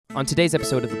On today's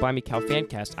episode of the Blimey Cow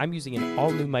Fancast, I'm using an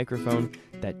all-new microphone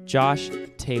that Josh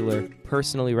Taylor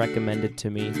personally recommended to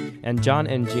me, and John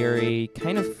and Jerry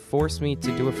kind of forced me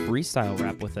to do a freestyle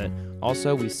rap with it.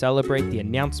 Also, we celebrate the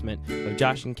announcement of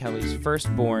Josh and Kelly's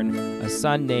firstborn, a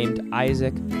son named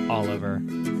Isaac Oliver.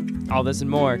 All this and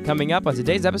more coming up on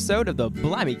today's episode of the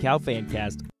Blimey Cow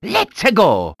Fancast. Let's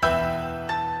go!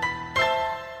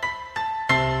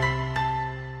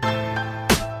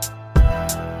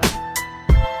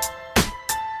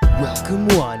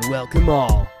 Welcome one, welcome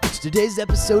all to today's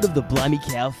episode of the Blimey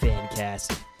Cow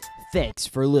Fancast. Thanks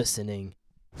for listening.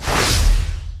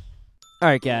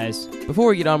 Alright guys, before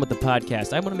we get on with the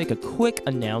podcast, I want to make a quick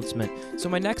announcement. So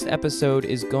my next episode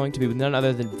is going to be with none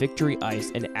other than Victory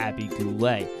Ice and Abby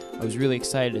Goulet. I was really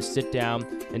excited to sit down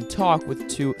and talk with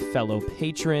two fellow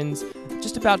patrons,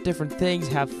 just about different things,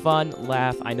 have fun,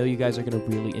 laugh. I know you guys are going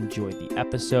to really enjoy the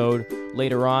episode.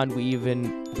 Later on, we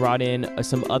even brought in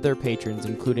some other patrons,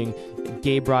 including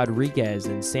Gabe Rodriguez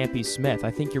and Sampy Smith.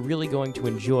 I think you're really going to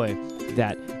enjoy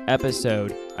that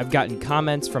episode. I've gotten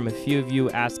comments from a few of you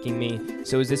asking me,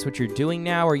 so is this what you're doing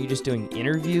now, or are you just doing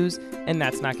interviews? And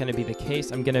that's not going to be the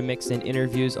case. I'm going to mix in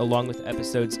interviews along with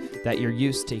episodes that you're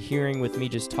used to hearing with me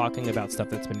just talking about stuff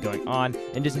that's been going on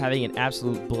and just having an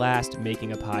absolute blast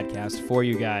making a podcast for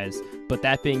you guys. But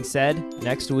that being said,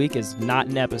 next week is not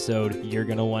an episode you're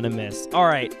going to want to miss. All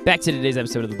right, back to today's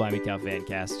episode of the Blimey Cow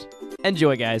Fancast.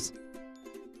 Enjoy, guys.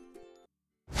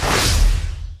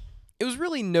 It was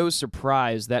really no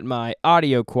surprise that my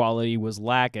audio quality was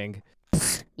lacking.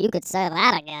 You could say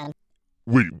that again.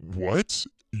 Wait, what?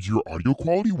 Your audio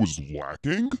quality was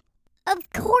lacking?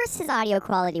 Of course his audio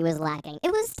quality was lacking.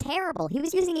 It was terrible. He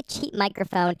was using a cheap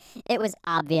microphone. It was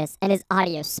obvious, and his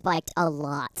audio spiked a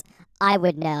lot. I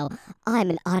would know. I'm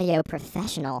an audio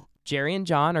professional. Jerry and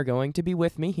John are going to be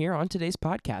with me here on today's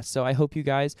podcast, so I hope you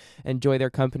guys enjoy their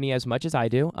company as much as I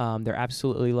do. They're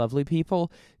absolutely lovely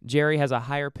people. Jerry has a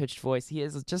higher-pitched voice.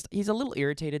 He's a little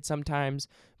irritated sometimes,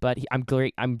 but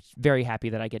I'm very happy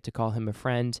that I get to call him a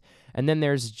friend. And then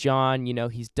there's John. You know,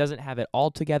 he doesn't have it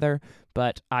all together,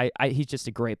 but he's just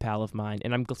a great pal of mine,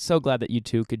 and I'm so glad that you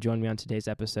two could join me on today's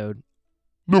episode.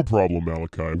 No problem,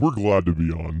 Malachi. We're glad to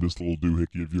be on this little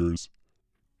doohickey of yours.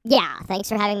 Yeah, thanks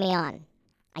for having me on.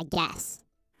 I guess.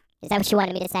 Is that what you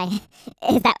wanted me to say?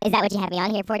 Is that what you have me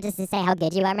on here for, just to say how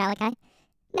good you are, Malachi?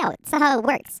 No, it's not how it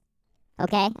works.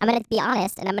 Okay? I'm going to be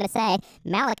honest, and I'm going to say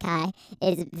Malachi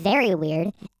is very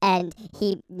weird, and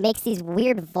he makes these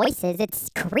weird voices. It's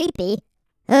creepy.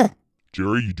 Ugh.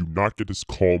 Jerry, you do not get to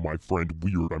call my friend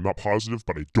weird. I'm not positive,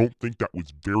 but I don't think that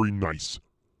was very nice.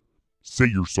 Say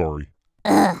you're sorry.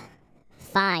 Ugh.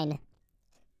 Fine.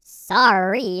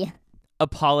 Sorry.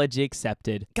 Apology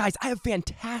accepted. Guys, I have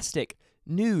fantastic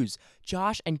news.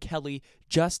 Josh and Kelly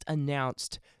just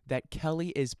announced that Kelly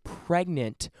is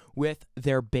pregnant with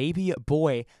their baby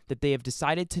boy that they have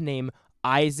decided to name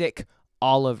Isaac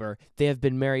Oliver. They have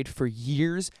been married for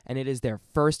years, and it is their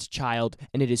first child,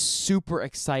 and it is super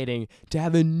exciting to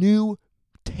have a new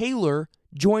Taylor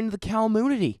join the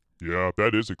community. Yeah,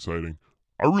 that is exciting.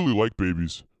 I really like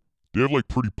babies. They have like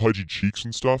pretty pudgy cheeks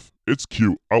and stuff. It's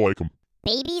cute. I like them.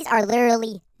 Babies are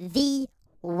literally the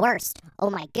worst.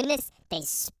 Oh my goodness, they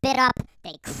spit up,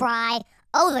 they cry.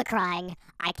 Oh, the crying.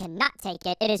 I cannot take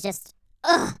it. It is just,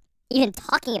 ugh. Even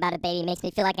talking about a baby makes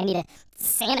me feel like I need to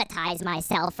sanitize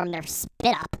myself from their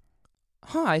spit up.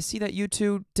 I see that you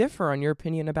two differ on your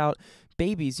opinion about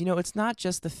babies. You know, it's not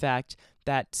just the fact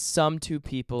that some two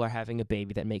people are having a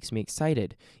baby that makes me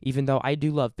excited, even though I do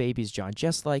love babies, John,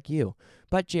 just like you.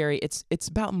 But Jerry, it's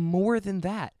about more than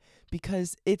that.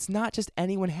 Because it's not just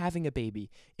anyone having a baby.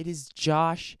 It is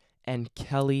Josh and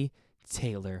Kelly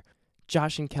Taylor.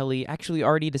 Josh and Kelly actually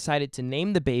already decided to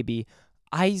name the baby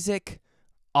Isaac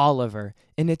Oliver.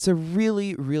 And it's a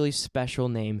really, really special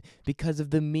name because of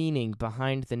the meaning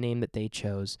behind the name that they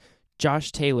chose.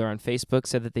 Josh Taylor on Facebook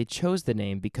said that they chose the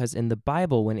name because in the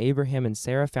Bible, when Abraham and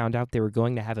Sarah found out they were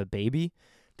going to have a baby,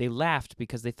 they laughed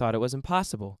because they thought it was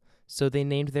impossible. So they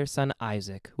named their son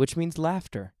Isaac, which means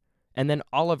laughter. And then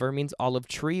Oliver means olive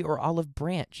tree or olive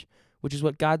branch, which is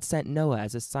what God sent Noah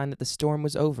as a sign that the storm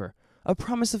was over, a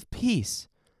promise of peace.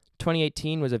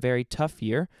 2018 was a very tough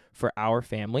year for our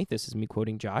family. This is me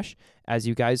quoting Josh, as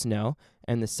you guys know,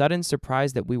 and the sudden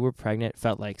surprise that we were pregnant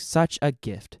felt like such a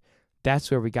gift. That's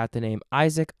where we got the name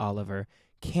Isaac Oliver.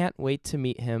 Can't wait to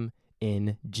meet him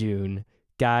in June.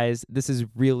 Guys, this is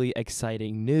really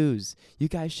exciting news. You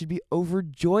guys should be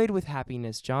overjoyed with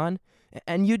happiness, John.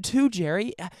 And you too,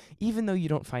 Jerry. Even though you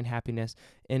don't find happiness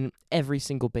in every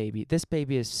single baby, this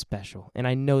baby is special. And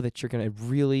I know that you're going to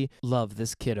really love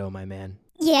this kiddo, my man.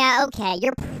 Yeah, okay,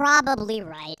 you're probably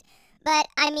right. But,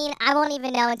 I mean, I won't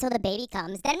even know until the baby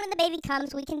comes. Then when the baby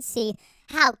comes, we can see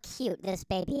how cute this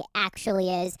baby actually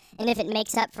is and if it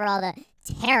makes up for all the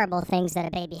terrible things that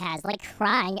a baby has, like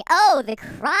crying. Oh, the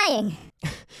crying.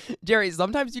 Jerry,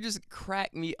 sometimes you just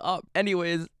crack me up.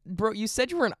 Anyways, bro, you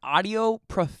said you were an audio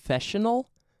professional?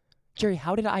 Jerry,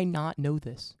 how did I not know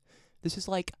this? This is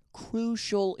like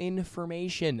crucial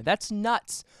information. That's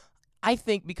nuts. I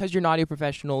think because you're an audio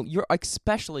professional, you're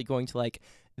especially going to like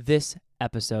this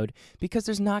episode because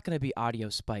there's not going to be audio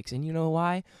spikes. And you know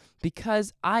why?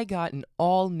 Because I got an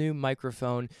all-new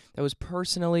microphone that was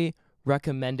personally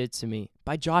recommended to me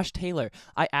by Josh Taylor.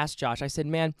 I asked Josh, I said,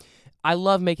 man, I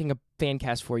love making a fan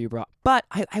cast for you, bro, but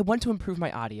I want to improve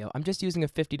my audio. I'm just using a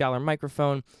 $50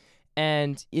 microphone,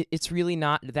 and it's really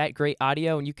not that great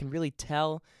audio, and you can really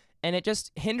tell, and it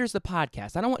just hinders the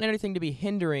podcast. I don't want anything to be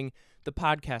hindering the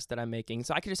podcast that I'm making,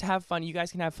 so I can just have fun. You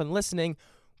guys can have fun listening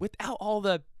without all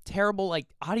the terrible, like,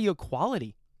 audio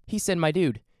quality. He said, my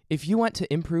dude, if you want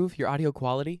to improve your audio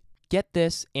quality, get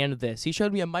this and this. He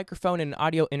showed me a microphone and an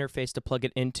audio interface to plug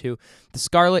it into. The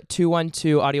Scarlett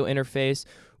 212 audio interface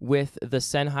with the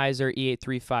Sennheiser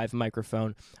E835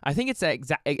 microphone. I think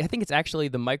it's actually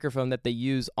the microphone that they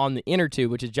use on the Inner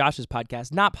Tube, which is Josh's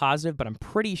podcast. Not positive, but I'm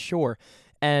pretty sure.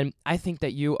 And I think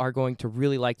that you are going to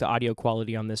really like the audio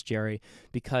quality on this, Jerry,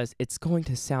 because it's going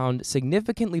to sound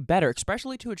significantly better,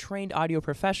 especially to a trained audio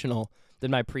professional,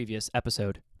 than my previous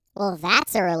episode. Well,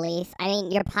 that's a relief. I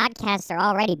mean, your podcasts are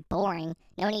already boring.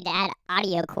 No need to add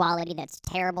audio quality that's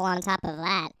terrible on top of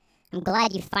that. I'm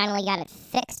glad you finally got it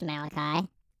fixed, Malachi.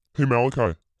 Hey,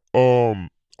 Malachi.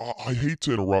 I hate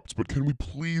to interrupt, but can we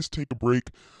please take a break?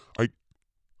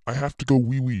 I have to go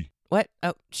wee-wee. What?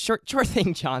 Oh, sure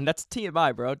thing, John. That's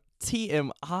TMI, bro.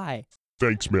 TMI.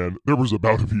 Thanks, man. There was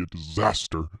about to be a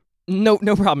disaster. No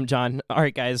problem, John. All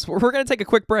right, guys. We're going to take a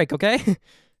quick break, okay?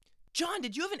 John,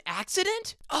 did you have an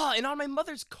accident? Oh, and on my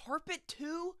mother's carpet,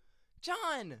 too?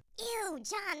 John! Ew,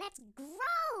 John, that's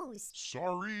gross!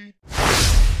 Sorry.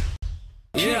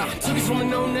 Yeah, took it from a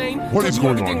no name. What is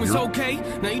going on everything was here? okay.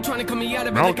 Now you trying to cut me out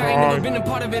of it Malachi. like I ain't never been a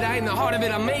part of it. I ain't the heart of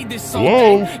it. I made this song.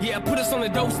 Hello? Yeah, put us on the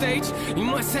dope stage. You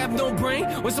must have no brain.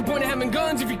 What's the point of having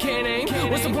guns if you can't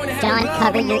aim? What's the point of having John, love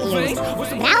cover with your no ears. veins? What's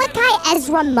the Malachi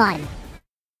Ezra Munn.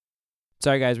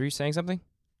 Sorry, guys. Were you saying something?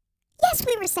 Yes,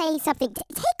 we were saying something.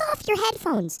 Take off your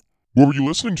headphones. What were you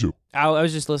listening to? I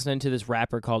was just listening to this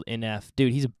rapper called NF.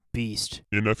 Dude, he's a beast.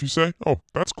 NF, you say? Oh,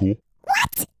 that's cool.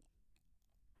 What?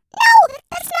 No,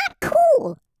 that's not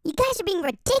cool. You guys are being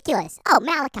ridiculous. Oh,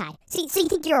 Malachi. So you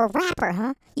think you're a rapper,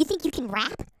 huh? You think you can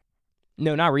rap?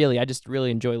 No, not really. I just really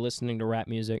enjoy listening to rap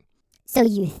music. So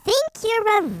you think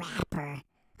you're a rapper?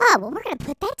 Oh, well, we're going to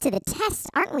put that to the test,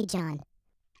 aren't we, John?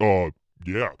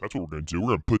 Yeah, that's what we're going to do. We're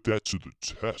going to put that to the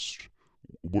test.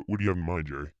 What do you have in mind,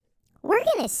 Jerry? We're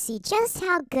going to see just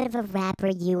how good of a rapper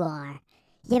you are.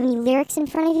 You have any lyrics in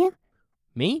front of you?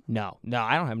 Me? No,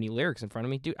 I don't have any lyrics in front of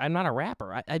me. Dude, I'm not a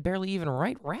rapper. I barely even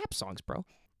write rap songs, bro.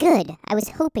 Good. I was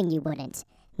hoping you wouldn't.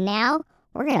 Now,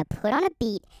 we're going to put on a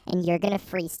beat, and you're going to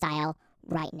freestyle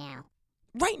right now.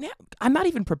 Right now? I'm not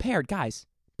even prepared, guys.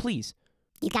 Please.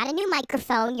 You got a new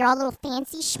microphone. You're all a little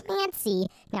fancy schmancy.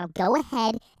 Now go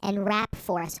ahead and rap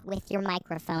for us with your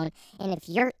microphone. And if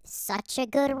you're such a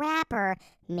good rapper,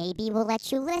 maybe we'll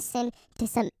let you listen to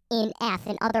some NF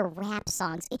and other rap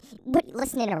songs. What,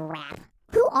 listening to rap?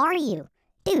 Who are you?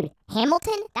 Dude,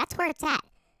 Hamilton? That's where it's at.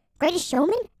 Greatest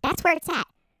Showman? That's where it's at.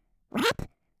 Rap?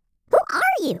 Who are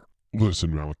you?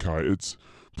 Listen, Malachi, it's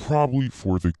probably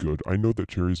for the good. I know that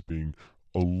Jerry's being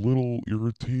a little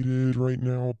irritated right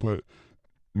now, but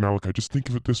Malachi, just think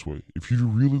of it this way. If you do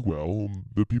really well,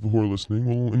 the people who are listening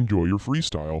will enjoy your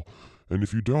freestyle. And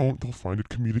if you don't, they'll find it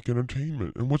comedic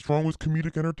entertainment. And what's wrong with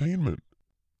comedic entertainment?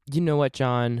 You know what,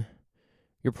 John?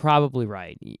 You're probably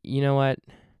right. You know what?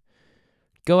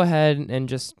 Go ahead and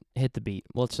just hit the beat.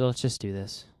 Let's just do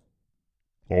this.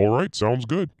 All right, sounds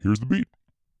good. Here's the beat.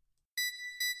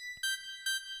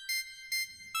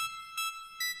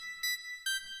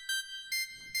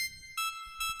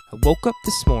 I woke up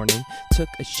this morning, took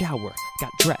a shower,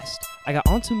 got dressed. I got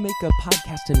on to make a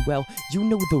podcast and, well, you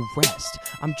know the rest.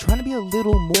 I'm trying to be a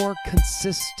little more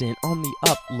consistent on the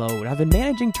upload. I've been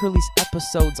managing to release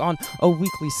episodes on a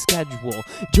weekly schedule.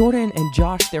 Jordan and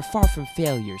Josh, they're far from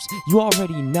failures. You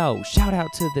already know. Shout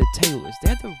out to the Taylors.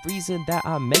 They're the reason that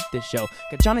I make this show.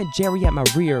 Got John and Jerry at my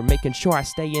rear, making sure I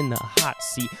stay in the hot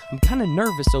seat. I'm kind of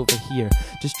nervous over here,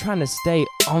 just trying to stay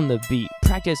on the beat.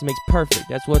 Practice makes perfect.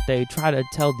 That's what they try to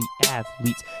tell the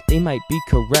athletes. They might be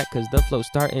correct, cause the flow's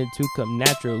starting to come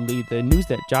naturally. The news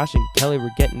that Josh and Kelly were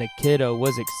getting a kiddo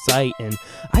was exciting.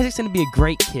 Isaac's gonna be a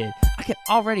great kid. I can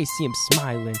already see him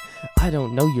smiling. I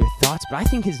don't know your thoughts, but I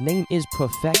think his name is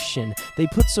perfection. They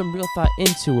put some real thought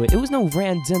into it. It was no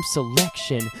random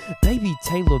selection. Baby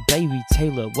Taylor,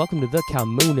 welcome to the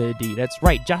community. That's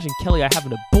right, Josh and Kelly are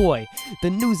having a boy.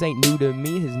 The news ain't new to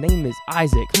me. His name is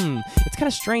Isaac. It's kind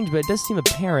of strange, but it does seem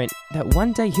apparent that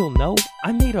one day he'll know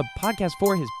I made a podcast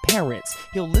for his parents.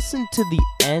 He'll listen to the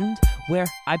end where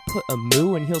I put a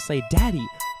moo and he'll say, Daddy,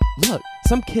 look,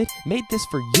 some kid made this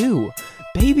for you.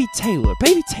 Baby Taylor,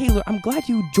 I'm glad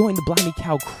you joined the Blimey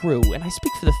Cow crew, and I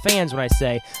speak for the fans when I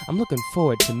say I'm looking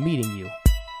forward to meeting you.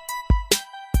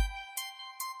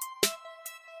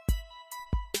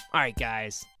 Alright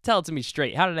guys, tell it to me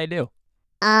straight. How did I do?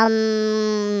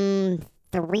 3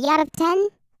 out of 10?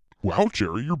 Wow,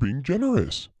 Jerry, you're being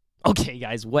generous. Okay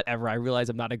guys, whatever. I realize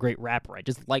I'm not a great rapper. I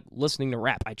just like listening to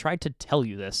rap. I tried to tell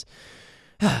you this.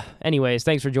 Anyways,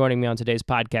 thanks for joining me on today's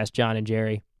podcast, John and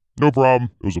Jerry. No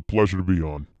problem. It was a pleasure to be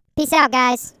on. Peace out,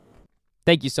 guys.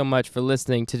 Thank you so much for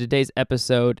listening to today's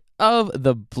episode of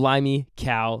the Blimey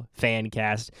Cow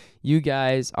Fancast. You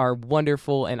guys are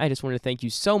wonderful, and I just want to thank you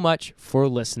so much for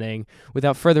listening.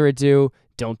 Without further ado,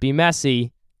 don't be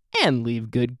messy, and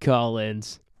leave good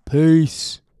call-ins.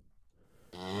 Peace.